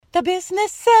the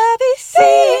business savvy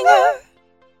singer.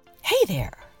 Hey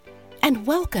there, and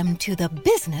welcome to the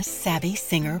Business Savvy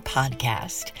Singer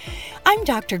podcast. I'm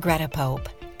Dr. Greta Pope,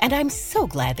 and I'm so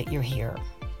glad that you're here.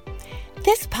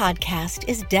 This podcast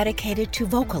is dedicated to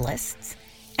vocalists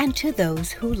and to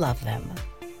those who love them.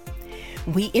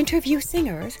 We interview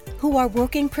singers who are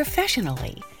working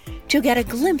professionally to get a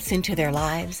glimpse into their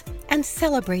lives and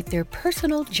celebrate their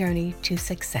personal journey to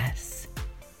success.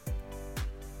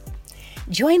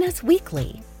 Join us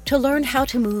weekly to learn how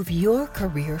to move your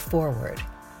career forward.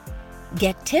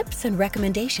 Get tips and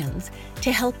recommendations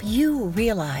to help you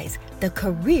realize the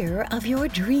career of your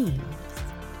dreams.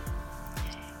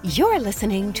 You're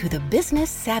listening to the Business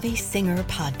Savvy Singer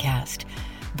podcast,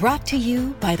 brought to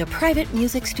you by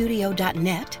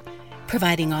theprivatemusicstudio.net,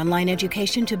 providing online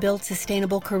education to build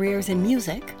sustainable careers in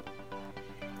music.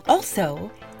 Also,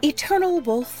 Eternal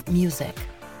Wolf Music,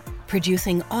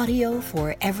 producing audio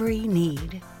for every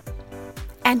need.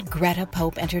 And Greta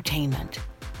Pope Entertainment,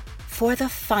 for the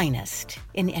finest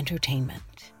in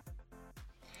entertainment.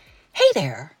 Hey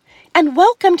there, and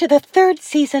welcome to the third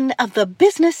season of the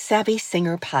Business Savvy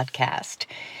Singer podcast.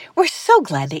 We're so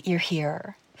glad that you're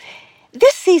here.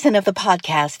 This season of the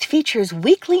podcast features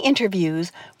weekly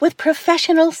interviews with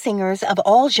professional singers of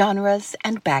all genres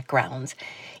and backgrounds,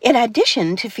 in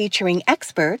addition to featuring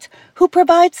experts who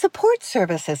provide support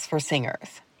services for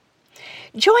singers.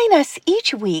 Join us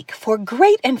each week for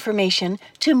great information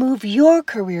to move your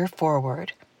career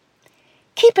forward.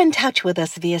 Keep in touch with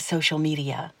us via social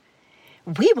media.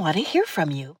 We want to hear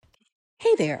from you.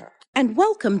 Hey there, and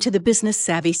welcome to the Business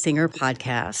Savvy Singer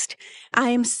podcast. I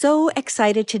am so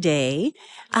excited today.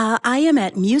 I am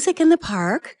at Music in the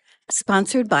Park,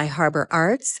 sponsored by Harbor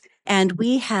Arts, and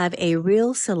we have a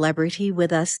real celebrity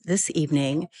with us this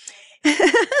evening.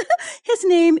 His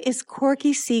name is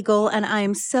Corky Seigel, and I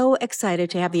am so excited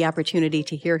to have the opportunity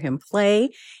to hear him play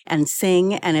and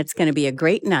sing, and it's going to be a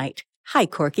great night. Hi,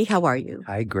 Corky. How are you?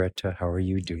 Hi, Greta. How are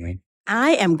you doing?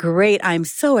 I am great. I'm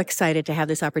so excited to have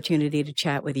this opportunity to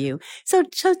chat with you. So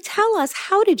tell us,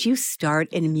 how did you start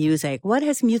in music? What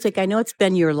has music, I know it's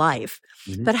been your life,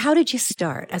 but how did you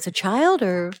start? As a child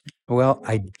or? Well,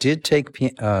 I did take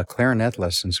clarinet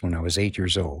lessons when I was 8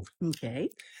 years old. Okay.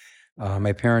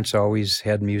 My parents always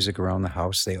had music around the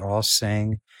house. They all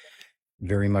sang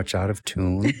very much out of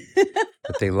tune,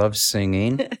 but they loved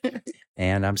singing.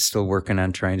 And I'm still working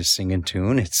on trying to sing in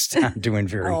tune. I'm doing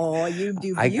very. Oh, you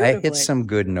do beautifully. I hit some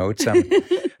good notes.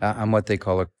 I'm what they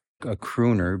call a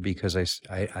crooner because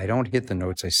I don't hit the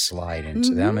notes. I slide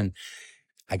into them, and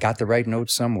I got the right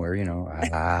note somewhere. You know,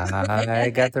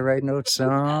 I got the right note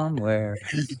somewhere.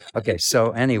 Okay,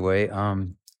 so anyway,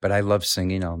 but I love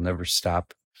singing. I'll never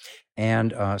stop.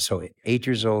 And so 8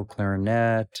 years old,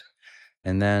 clarinet,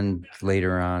 and then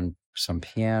later on some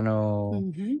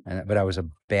piano. But I was a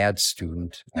bad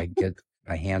student.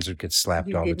 My hands would get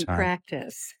slapped all the time. You didn't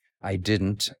practice. I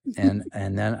didn't, and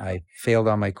then I failed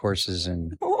all my courses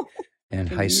in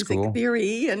high school. Music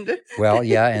theory and. Well,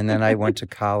 yeah, and then I went to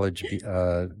college.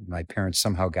 My parents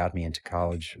somehow got me into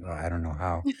college. I don't know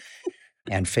how,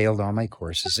 and failed all my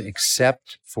courses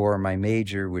except for my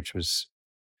major, which was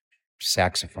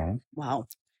saxophone. Wow.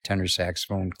 Tenor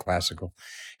saxophone, classical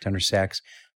tenor sax,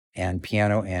 and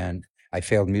piano. And I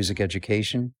failed music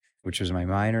education, which was my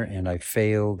minor, and I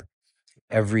failed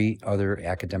every other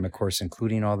academic course,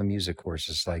 including all the music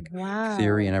courses like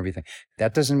theory and everything.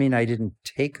 That doesn't mean I didn't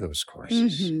take those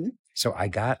courses. So I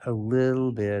got a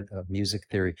little bit of music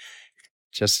theory,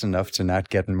 just enough to not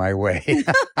get in my way.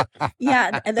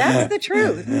 Yeah, that's the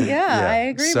truth. Yeah, I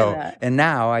agree with that. And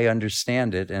now I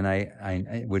understand it, and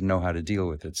I would know how to deal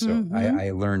with it. So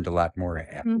I learned a lot more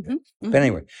after that. But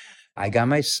anyway, I got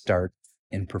my start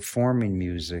in performing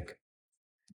music.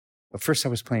 But first I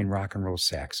was playing rock and roll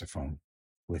saxophone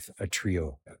with a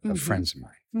trio of friends of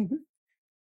mine.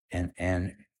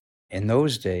 And in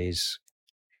those days,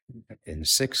 in the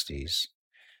 60s,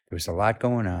 there was a lot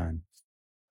going on.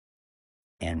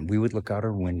 And we would look out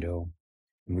our window,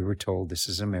 and we were told, this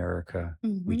is America.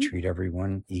 We treat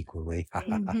everyone equally.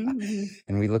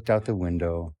 And we looked out the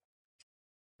window,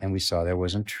 and we saw that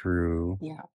wasn't true.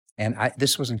 Yeah. And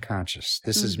this wasn't conscious.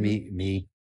 This is me.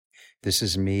 This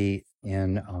is me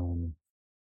in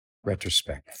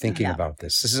retrospect, thinking about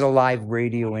this. This is a live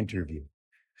radio interview.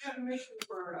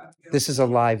 This is a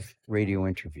live radio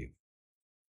interview.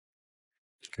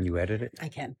 Can you edit it? I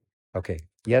can. Okay.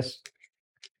 Yes?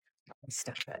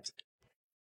 Stop it.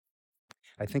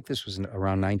 I think this was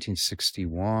around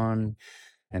 1961,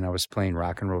 and I was playing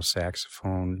rock and roll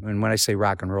saxophone. And when I say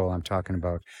rock and roll, I'm talking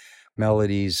about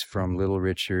melodies from Little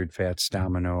Richard, Fats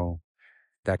Domino,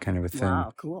 that kind of a thing.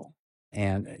 Wow, cool.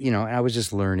 And, I was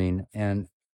just learning, and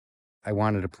I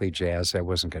wanted to play jazz. That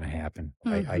wasn't going to happen.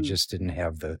 I just didn't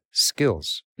have the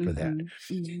skills for that.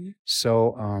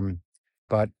 So,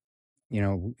 but,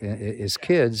 as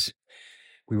kids,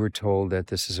 we were told that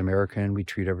this is America and we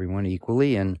treat everyone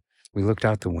equally. And we looked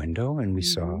out the window and we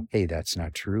saw, hey, that's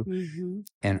not true.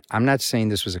 And I'm not saying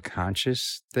this was a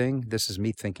conscious thing. This is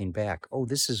me thinking back. Oh,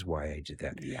 this is why I did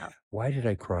that. Yeah. Why did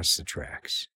I cross the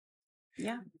tracks?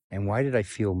 Yeah. And why did I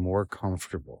feel more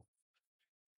comfortable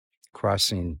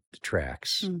crossing the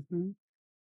tracks,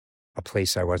 a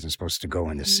place I wasn't supposed to go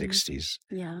in the 60s,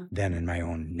 than in my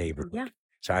own neighborhood? Yeah.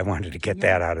 So I wanted to get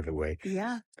that out of the way.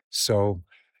 Yeah. So,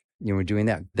 we're doing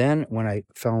that. Then when I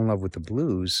fell in love with the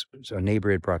blues, so a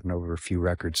neighbor had brought me over a few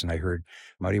records, and I heard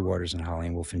Muddy Waters and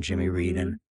Howlin' Wolf and Jimmy Reed,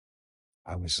 and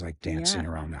I was like dancing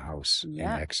around the house in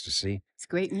ecstasy. It's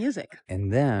great music.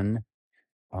 And then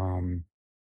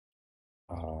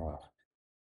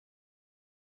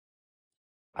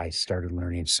I started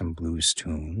learning some blues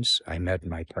tunes. I met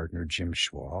my partner, Jim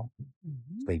Schwall,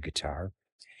 played guitar.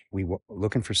 We were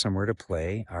looking for somewhere to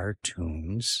play our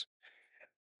tunes.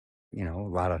 A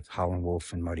lot of Howlin'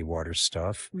 Wolf and Muddy Waters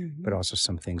stuff, but also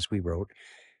some things we wrote.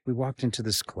 We walked into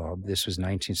this club. This was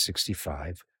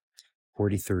 1965,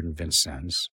 43rd and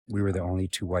Vincennes. We were the only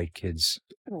two white kids.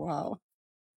 Wow.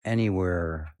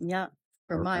 Anywhere. Yeah,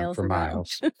 for miles. For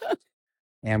miles.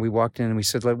 And we walked in and we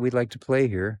said, we'd like to play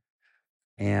here.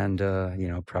 And,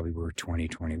 probably we were 20,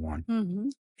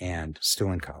 21 and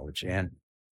still in college. And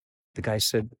the guy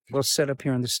said, well, set up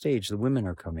here on the stage. The women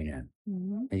are coming in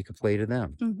and you can play to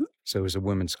them. So it was a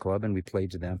women's club and we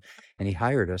played to them. And he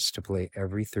hired us to play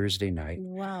every Thursday night.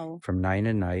 Wow. From 9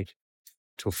 at night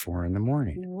till 4 in the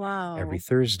morning. Wow. Every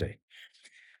Thursday.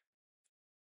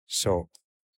 So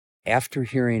after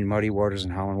hearing Muddy Waters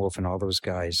and Howlin' Wolf and all those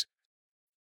guys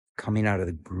coming out of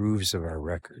the grooves of our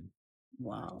record.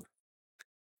 Wow.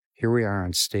 Here we are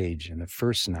on stage, and the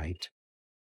first night,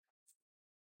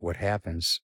 what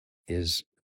happens is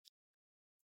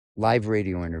live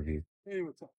radio interview. Hey,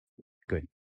 what's up? Good.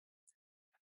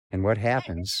 And what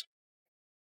happens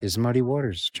is Muddy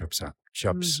Waters jumps up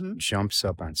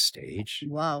on stage.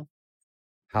 Wow.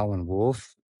 Howlin'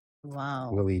 Wolf.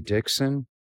 Wow. Willie Dixon.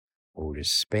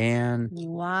 Otis Spann.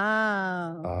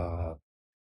 Wow.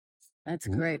 That's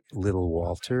great. Little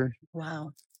Walter.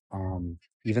 Wow.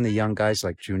 Even the young guys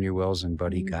like Junior Wells and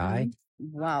Buddy Guy.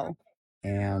 Wow.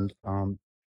 And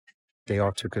they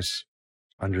all took us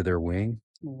under their wing.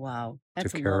 Wow.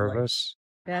 That's took care lovely. of us.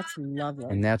 That's lovely.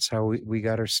 And that's how we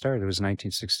got our start. It was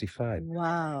 1965.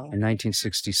 Wow. In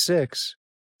 1966,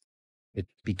 it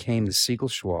became the Seigel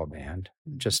Schwall Band.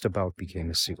 Just about became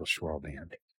the Seigel Schwall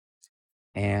Band.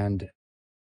 And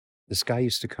this guy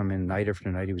used to come in night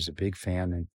after night. He was a big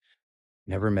fan and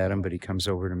never met him, but he comes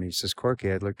over to me. He says,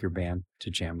 Corky, I'd like your band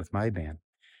to jam with my band.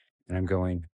 And I'm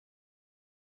going,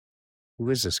 who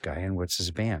is this guy and what's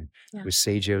his band? Yeah. It was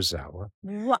Seigel Zawa.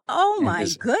 Wow. Oh, my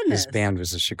goodness. His band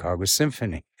was the Chicago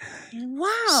Symphony.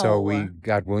 Wow. So we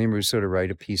got William Russo to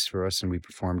write a piece for us, and we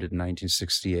performed it in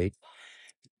 1968.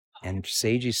 And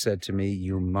Seigel said to me,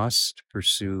 you must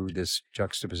pursue this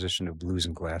juxtaposition of blues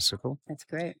and classical. That's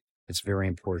great. It's very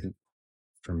important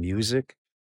for music.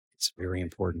 It's very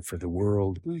important for the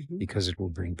world because it will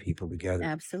bring people together.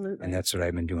 Absolutely. And that's what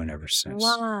I've been doing ever since.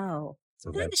 Wow. So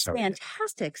that is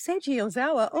fantastic. Seiji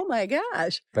Ozawa. Oh my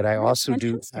gosh. But I also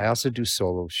do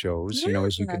solo shows,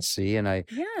 as you can see. And I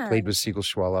played with Seigel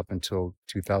Schwall up until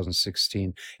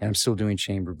 2016. And I'm still doing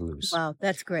chamber blues. Wow,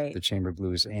 that's great. The chamber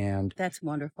blues. And that's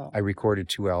wonderful. I recorded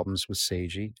 2 albums with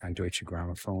Seiji on Deutsche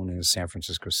Grammophon and the San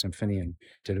Francisco Symphony and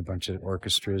did a bunch of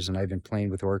orchestras. And I've been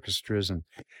playing with orchestras. And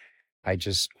I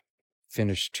just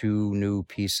finished 2 new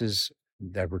pieces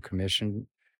that were commissioned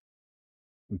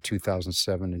in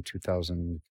 2007 and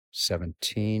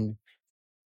 2017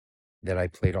 that I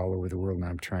played all over the world, and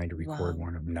I'm trying to record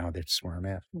one of them now. That's where I'm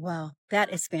at. Wow,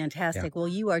 that is fantastic. Yeah. Well,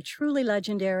 you are truly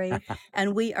legendary,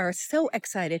 and we are so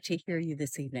excited to hear you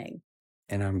this evening.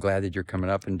 And I'm glad that you're coming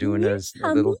up and doing a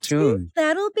little tune.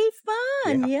 That'll be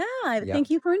fun. Yeah. Thank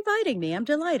you for inviting me. I'm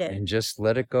delighted. And just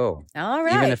let it go. All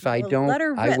right. Even if I don't,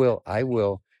 I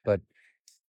will. But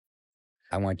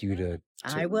I want you to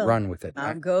run with it.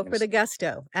 I'll go for the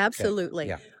gusto.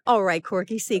 Absolutely. Okay. Yeah. All right,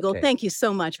 Corky Seigel, thank you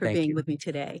so much for being with me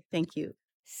today. Thank you.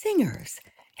 Singers,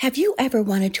 have you ever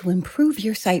wanted to improve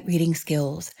your sight reading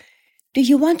skills? Do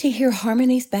you want to hear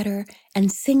harmonies better and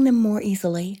sing them more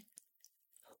easily?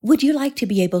 Would you like to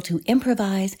be able to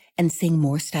improvise and sing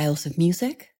more styles of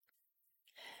music?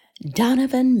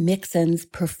 Donovan Mixon's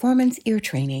Performance Ear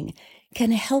Training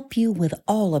can help you with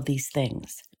all of these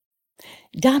things.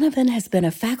 Donovan has been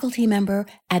a faculty member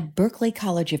at Berklee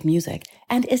College of Music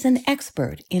and is an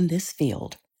expert in this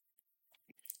field.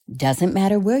 Doesn't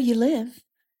matter where you live,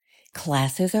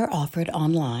 classes are offered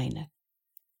online.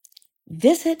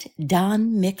 Visit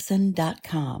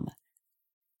donmixon.com.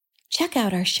 Check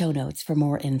out our show notes for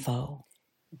more info.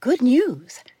 Good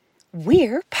news!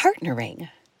 We're partnering.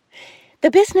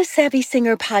 The Business Savvy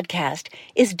Singer podcast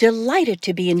is delighted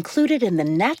to be included in the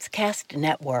NatsCast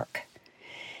network.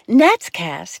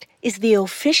 NatsCast is the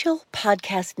official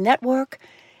podcast network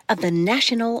of the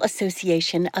National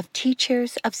Association of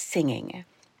Teachers of Singing.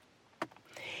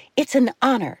 It's an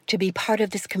honor to be part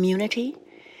of this community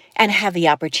and have the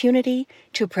opportunity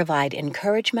to provide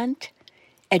encouragement,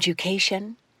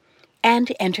 education,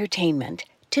 and entertainment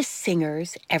to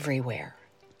singers everywhere.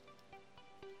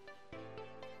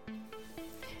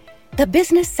 The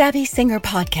Business Savvy Singer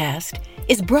podcast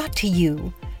is brought to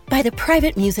you by the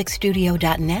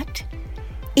privatemusicstudio.net,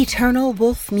 Eternal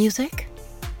Wolf Music,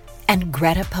 and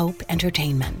Greta Pope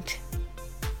Entertainment.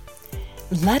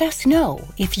 Let us know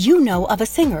if you know of a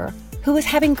singer who is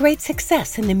having great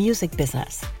success in the music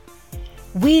business.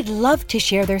 We'd love to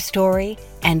share their story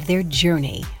and their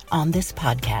journey on this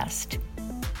podcast.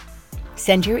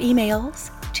 Send your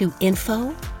emails to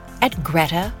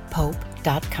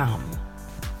info@gretapope.com.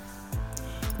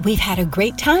 We've had a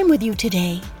great time with you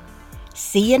today.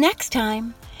 See you next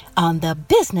time on the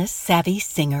Business Savvy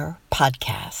Singer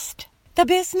podcast. The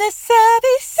Business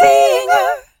Savvy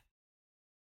Singer.